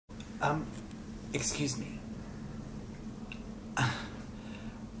Excuse me.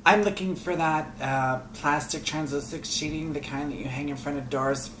 I'm looking for that plastic translucent sheeting, the kind that you hang in front of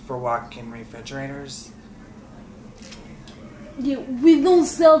doors for walk-in refrigerators. Yeah, we don't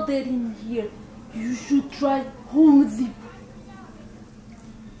sell that in here. You should try Home Depot.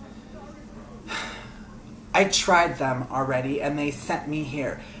 I tried them already and they sent me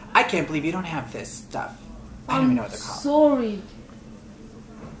here. I can't believe you don't have this stuff. I don't even know what they're called. Sorry.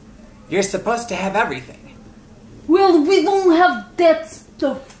 You're supposed to have everything. Well, we don't have that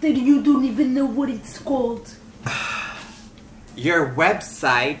stuff that you don't even know what it's called. Your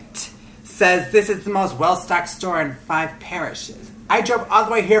website says this is the most well-stocked store in 5 parishes. I drove all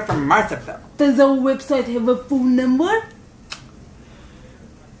the way here from Marthaville. Does our website have a phone number?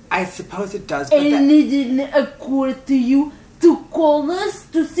 I suppose it does, but and it didn't occur to you to call us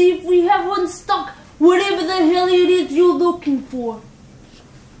to see if we have one stock, whatever the hell it is you're looking for.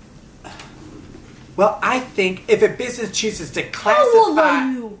 Well, I think if a business chooses to classify... How old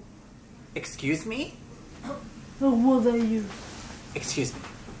are you? Excuse me? How old are you? Excuse me.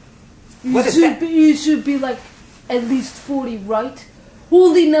 What is that? You should be like at least 40, right?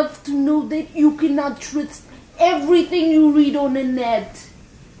 Old enough to know that you cannot trust everything you read on the net.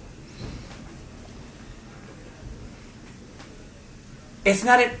 It's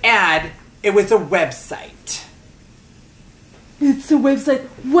not an ad, it was a website. It's a website.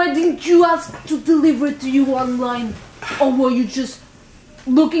 Why didn't you ask to deliver it to you online? Or were you just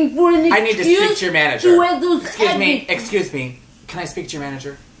looking for an excuse? I need to speak to your manager. To add those Excuse me. Can I speak to your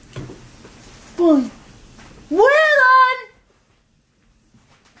manager? Fine. Well on!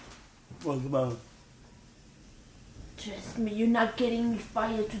 What's the matter? Trust me, you're not getting me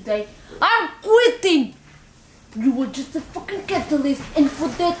fired today. I'm quitting! You were just a fucking catalyst, and for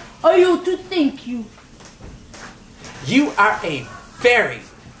that, I ought to thank you. You are a very,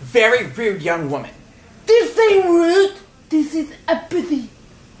 very rude young woman. This ain't rude!